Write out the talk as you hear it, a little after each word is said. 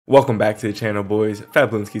Welcome back to the channel, boys.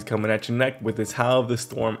 Fablinski's coming at you next with this Howl of the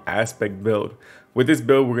Storm aspect build. With this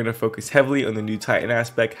build, we're going to focus heavily on the new Titan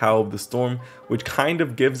aspect, Howl of the Storm, which kind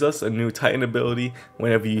of gives us a new Titan ability.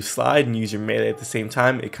 Whenever you slide and use your melee at the same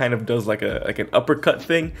time, it kind of does like an uppercut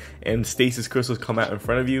thing, and stasis crystals come out in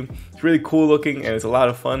front of you. It's really cool looking, and it's a lot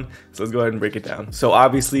of fun, so let's go ahead and break it down. So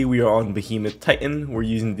obviously, we are on Behemoth Titan. We're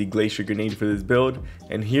using the Glacier Grenade for this build,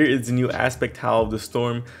 and here is the new aspect, Howl of the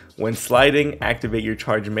Storm. When sliding, activate your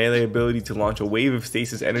charge melee ability to launch a wave of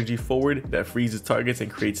stasis energy forward that freezes targets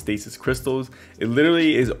and creates stasis crystals. It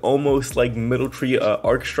literally is almost like Middle Tree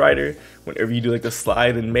Arc Strider. Whenever you do like the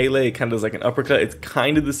slide and melee, it kind of does like an uppercut. It's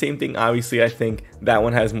kind of the same thing. Obviously, I think that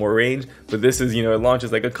one has more range, but this is, it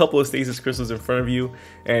launches like a couple of stasis crystals in front of you,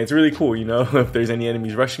 and it's really cool. If there's any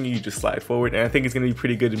enemies rushing you, you just slide forward, and I think it's going to be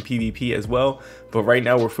pretty good in PvP as well. But right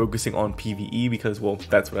now, we're focusing on PvE because, well,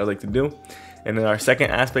 that's what I like to do. And then our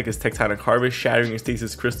second aspect is Tectonic Harvest. Shattering a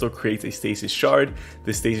stasis crystal creates a stasis shard.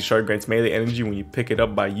 This stasis shard grants melee energy when you pick it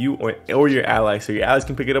up by you or your allies. So your allies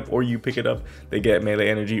can pick it up or you pick it up. They get melee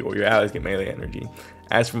energy, or your allies get melee energy.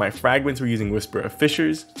 As for my fragments, we're using Whisper of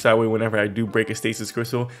Fissures. So that way whenever I do break a stasis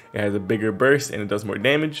crystal, it has a bigger burst and it does more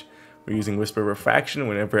damage. We're using Whisper of Refraction.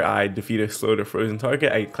 Whenever I defeat a slowed or frozen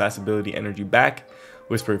target, I get class ability energy back.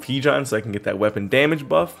 Whisper of Hedron, so I can get that weapon damage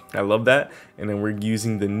buff. I love that. And then we're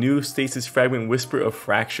using the new stasis fragment, Whisper of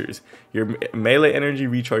Fractures. Your melee energy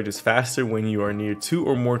recharges faster when you are near 2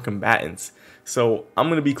 or more combatants. So I'm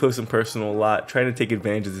going to be close and personal a lot, trying to take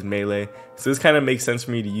advantage of this melee. So this kind of makes sense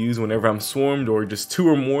for me to use whenever I'm swarmed or just 2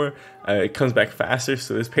 or more. It comes back faster,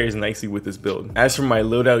 so this pairs nicely with this build. As for my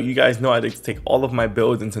loadout, you guys know I like to take all of my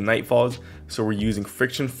builds into Nightfalls. So we're using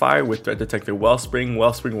Friction Fire with Threat Detector Wellspring.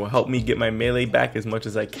 Wellspring will help me get my melee back as much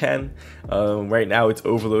as I can. Right now it's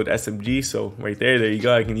Overload SMG, so right there you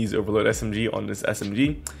go. I can use Overload SMG on this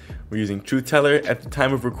SMG. We're using Truth Teller. At the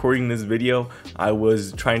time of recording this video, I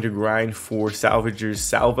was trying to grind for Salvager's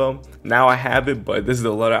Salvo. Now I have it, but this is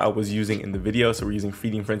the loadout I was using in the video. So we're using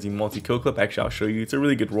Feeding Frenzy Multi-Kill Clip. Actually, I'll show you. It's a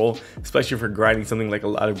really good roll, especially for grinding something like a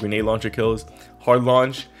lot of grenade launcher kills. Hard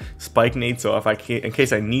Launch, Spike Nade, so if I can, in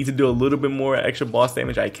case I need to do a little bit more extra boss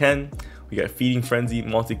damage, I can. We got Feeding Frenzy,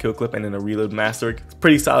 Multi-Kill Clip, and then a Reload Masterwork. It's a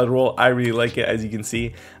pretty solid roll. I really like it. As you can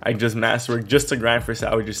see, I just Masterwork just to grind for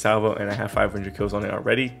Salvager's Salvo, and I have 500 kills on it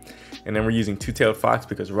already. And then we're using Two-Tailed Fox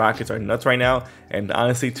because rockets are nuts right now. And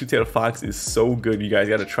honestly, Two-Tailed Fox is so good. You guys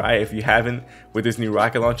got to try it if you haven't. With this new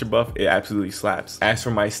rocket launcher buff, it absolutely slaps. As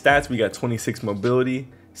for my stats, we got 26 mobility,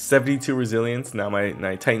 72 resilience. Now my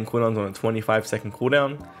Titan cooldown's on a 25-second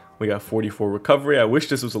cooldown. We got 44 recovery. I wish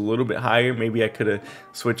this was a little bit higher. Maybe I could have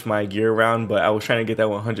switched my gear around, but I was trying to get that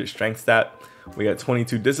 100 strength stat. We got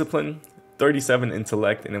 22 discipline, 37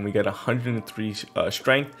 intellect, and then we got 103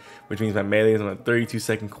 strength, which means my melee is on a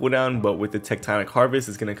 32-second cooldown, but with the Tectonic Harvest,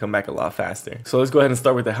 it's going to come back a lot faster. So let's go ahead and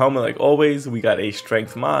start with the helmet like always. We got a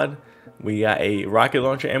strength mod. We got a rocket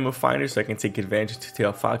launcher ammo finder, so I can take advantage of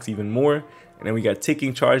Two-Tailed Fox even more. And then we got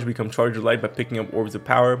Taking Charge, become Charger Light by picking up Orbs of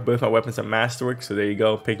Power. Both my weapons are Masterwork, so there you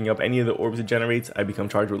go. Picking up any of the orbs it generates, I become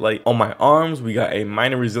Charger Light. On my arms, we got a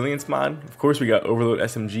Minor Resilience mod. Of course, we got Overload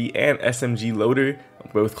SMG and SMG Loader.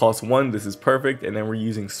 Both cost 1, this is perfect. And then we're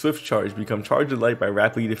using Swift Charge, become Charger Light by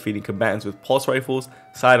rapidly defeating combatants with Pulse Rifles,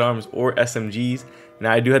 Sidearms, or SMGs.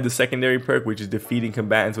 Now I do have the secondary perk, which is defeating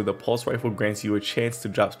combatants with a pulse rifle grants you a chance to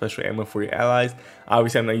drop special ammo for your allies.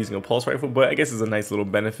 Obviously I'm not using a pulse rifle, but I guess it's a nice little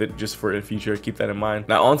benefit just for the future. Keep that in mind.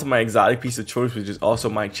 Now onto my exotic piece of choice, which is also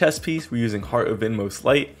my chest piece. We're using Heart of Inmost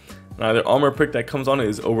Light. Now the armor perk that comes on it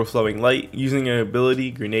is Overflowing Light. Using an ability,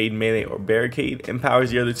 Grenade, Melee, or Barricade empowers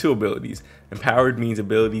the other 2 abilities. Empowered means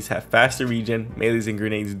abilities have faster regen, melees and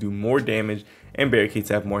grenades do more damage, and barricades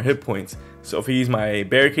have more hit points. So if I use my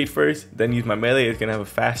barricade first, then use my melee, it's gonna have a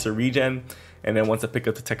faster regen. And then once I pick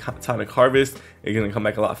up the Tectonic Harvest, it's gonna come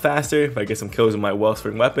back a lot faster. If I get some kills with my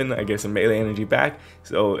Wellspring weapon, I get some melee energy back.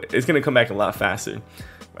 So it's gonna come back a lot faster.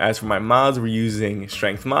 As for my mods, we're using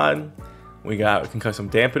Strength mod. We got Concussive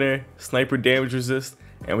Dampener, Sniper Damage Resist,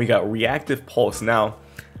 and we got Reactive Pulse. Now,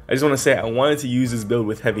 I just want to say I wanted to use this build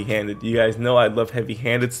with heavy-handed. You guys know I love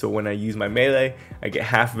heavy-handed, so when I use my melee, I get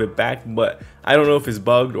half of it back, but I don't know if it's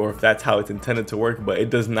bugged or if that's how it's intended to work, but it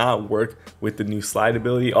does not work with the new slide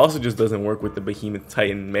ability. It also just doesn't work with the Behemoth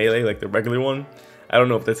Titan melee, like the regular one. I don't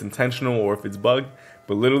know if that's intentional or if it's bugged,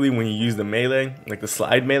 but literally when you use the melee, like the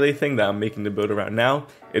slide melee thing that I'm making the build around now,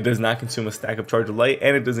 it does not consume a stack of Charger Light,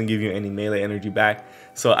 and it doesn't give you any melee energy back.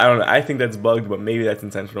 So I don't know, I think that's bugged, but maybe that's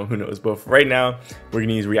intentional, who knows. But for right now, we're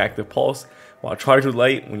gonna use Reactive Pulse. While charged with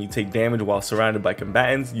light, when you take damage while surrounded by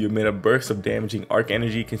combatants, you emit a burst of damaging arc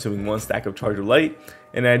energy consuming 1 stack of charged with light.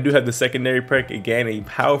 And I do have the secondary perk, again a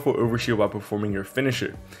powerful overshield while performing your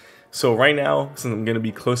finisher. So right now, since I'm going to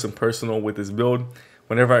be close and personal with this build,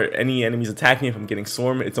 whenever any enemies attack me, if I'm getting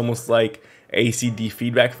swarmed, it's almost like ACD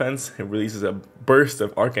feedback fence. It releases a burst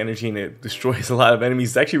of arc energy and it destroys a lot of enemies.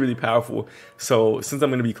 It's actually really powerful. So since I'm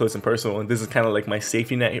going to be close and personal, and this is kind of like my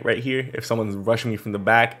safety net right here, if someone's rushing me from the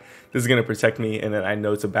back, this is going to protect me, and then I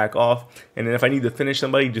know to back off. And then if I need to finish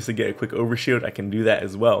somebody just to get a quick overshield, I can do that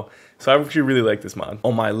as well. So I actually really like this mod.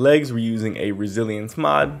 On my legs, we're using a resilience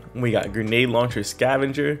mod. We got grenade launcher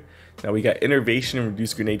scavenger. Now we got innervation and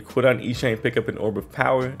reduced grenade cooldown each time you pick up an orb of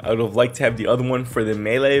power. I would have liked to have the other one for the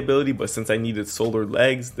melee ability, but since I needed solar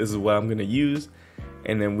legs, this is what I'm going to use.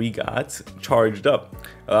 And then we got charged up,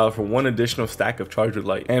 for 1 additional stack of charged with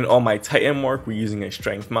light. And on my Titan mark, we're using a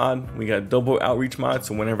strength mod. We got double outreach mod,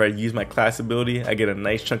 so whenever I use my class ability, I get a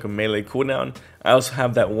nice chunk of melee cooldown. I also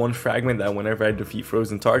have that 1 fragment that whenever I defeat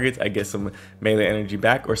frozen targets, I get some melee energy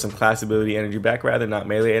back, or some class ability energy back rather, not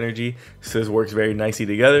melee energy. So this works very nicely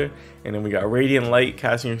together. And then we got radiant light.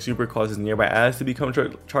 Casting your super causes nearby allies to become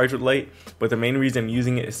charged with light, but the main reason I'm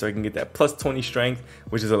using it is so I can get that plus 20 strength,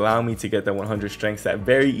 which is allowing me to get that 100 strength. That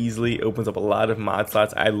very easily opens up a lot of mod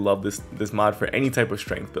slots. I love this mod for any type of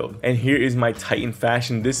strength build. And here is my Titan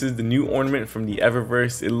fashion. This is the new ornament from the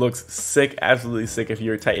Eververse. It looks sick, absolutely sick. If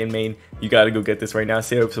you're a Titan main, you gotta go get this right now.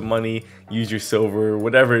 Save up some money, use your silver,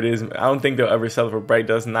 whatever it is. I don't think they'll ever sell it for Bright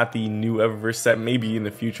Dust, not the new Eververse set, maybe in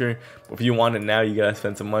the future. But if you want it now, you gotta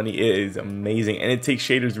spend some money. It is amazing, and it takes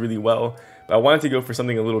shaders really well. But I wanted to go for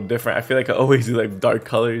something a little different. I feel like I always do like dark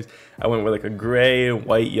colors. I went with like a gray,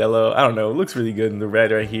 white, yellow. I don't know, it looks really good in the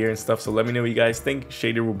red right here and stuff. So let me know what you guys think.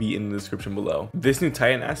 Shader will be in the description below. This new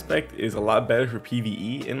Titan aspect is a lot better for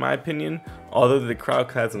PvE in my opinion. Although the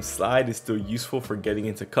Crowdchasm slide is still useful for getting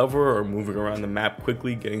into cover or moving around the map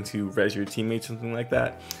quickly, getting to res your teammates, something like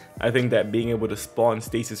that. I think that being able to spawn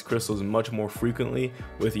stasis crystals much more frequently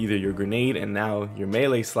with either your grenade and now your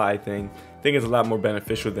melee slide thing, I think is a lot more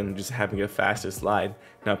beneficial than just having a faster slide.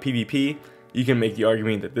 Now PvP, you can make the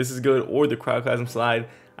argument that this is good, or the Crowdchasm slide.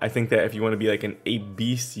 I think that if you want to be like an ape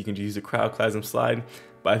beast, you can just use the Crowdchasm slide.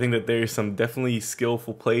 But I think that there's some definitely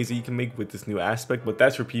skillful plays that you can make with this new aspect, but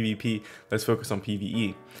that's for PvP. Let's focus on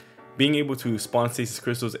PvE. Being able to spawn stasis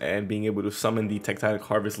crystals and being able to summon the tectonic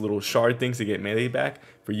harvest little shard things to get melee back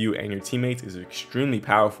for you and your teammates is extremely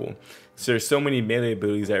powerful. So there's so many melee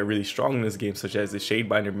abilities that are really strong in this game, such as the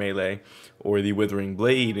Shadebinder melee or the Withering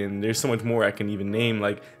Blade, and there's so much more I can even name,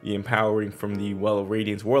 like the Empowering from the Well of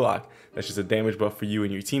Radiance Warlock. That's just a damage buff for you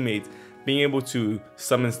and your teammates. Being able to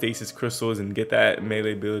summon stasis crystals and get that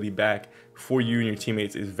melee ability back for you and your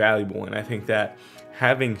teammates is valuable, and I think that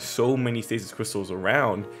having so many stasis crystals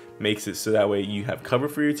around makes it so that way you have cover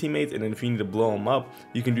for your teammates, and then if you need to blow them up,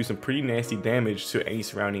 you can do some pretty nasty damage to any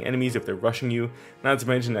surrounding enemies if they're rushing you. Not to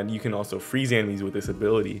mention that you can also freeze enemies with this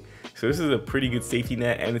ability. So this is a pretty good safety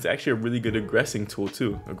net, and it's actually a really good aggressing tool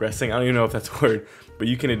too. Aggressing, I don't even know if that's a word, but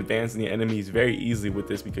you can advance the enemies very easily with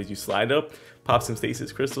this because you slide up, pop some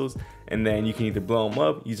stasis crystals, and then you can either blow them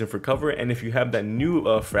up, use them for cover, and if you have that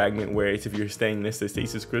new fragment where it's if you're staying next to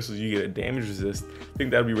stasis crystals, you get a damage resist, I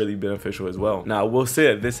think that would be really beneficial as well. Now I will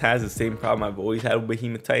say that this has the same problem I've always had with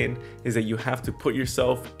Behemoth Titan, is that you have to put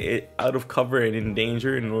yourself out of cover and in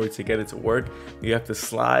danger in order to get it to work. You have to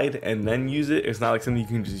slide and then use it. It's not like something you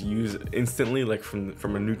can just use instantly, like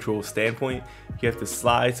from a neutral standpoint. You have to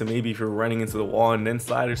slide, so maybe if you're running into the wall and then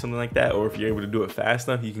slide or something like that, or if you're able to do it fast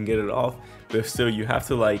enough, you can get it off. But still, you have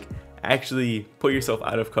to like actually put yourself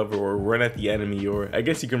out of cover or run at the enemy, or I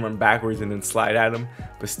guess you can run backwards and then slide at them,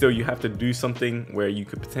 but still you have to do something where you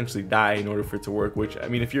could potentially die in order for it to work, which I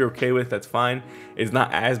mean if you're okay with, that's fine. It's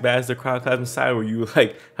not as bad as the Crowdchasm side where you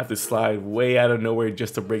like have to slide way out of nowhere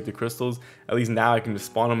just to break the crystals. At least now I can just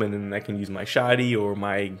spawn them and then I can use my shoddy or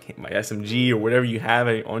my SMG or whatever you have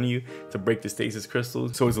on you to break the stasis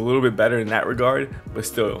crystals. So it's a little bit better in that regard, but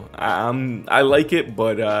still I like it,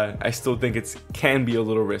 but I still think it can be a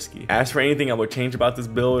little risky. As for anything I would change about this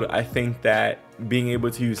build, I think that being able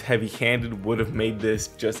to use heavy-handed would have made this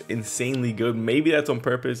just insanely good. Maybe that's on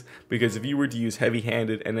purpose, because if you were to use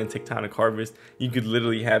heavy-handed and then tectonic harvest, you could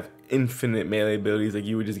literally have infinite melee abilities. Like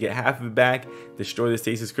you would just get half of it back, destroy the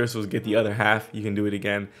stasis crystals, get the other half. You can do it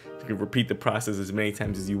again. You can repeat the process as many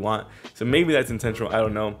times as you want. So maybe that's intentional, I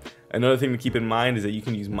don't know. Another thing to keep in mind is that you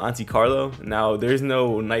can use Monte Carlo. Now, there's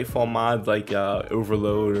no Nightfall mod like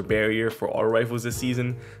Overload or Barrier for auto rifles this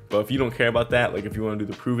season, but if you don't care about that, like if you want to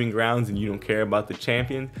do the Proving Grounds and you don't care about the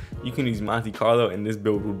champion, you can use Monte Carlo, and this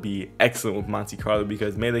build would be excellent with Monte Carlo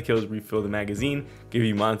because melee kills refill the magazine, give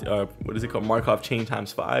you Markov chain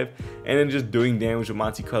 ×5, and then just doing damage with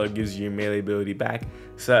Monte Carlo gives you your melee ability back.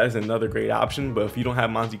 So that is another great option. But if you don't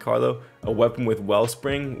have Monte Carlo, a weapon with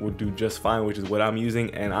Wellspring would do just fine, which is what I'm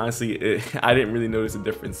using, and honestly I didn't really notice a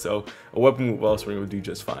difference, so a weapon with Wellspring would do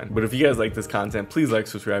just fine. But if you guys like this content, please like,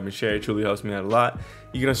 subscribe, and share. It truly helps me out a lot.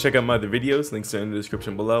 You can also check out my other videos, links are in the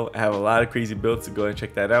description below. I have a lot of crazy builds, so go ahead and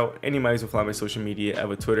check that out. And you might as well follow my social media. I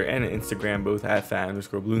have a Twitter and an Instagram, both at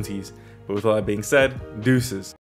 @fat_balloontees. But with all that being said, deuces.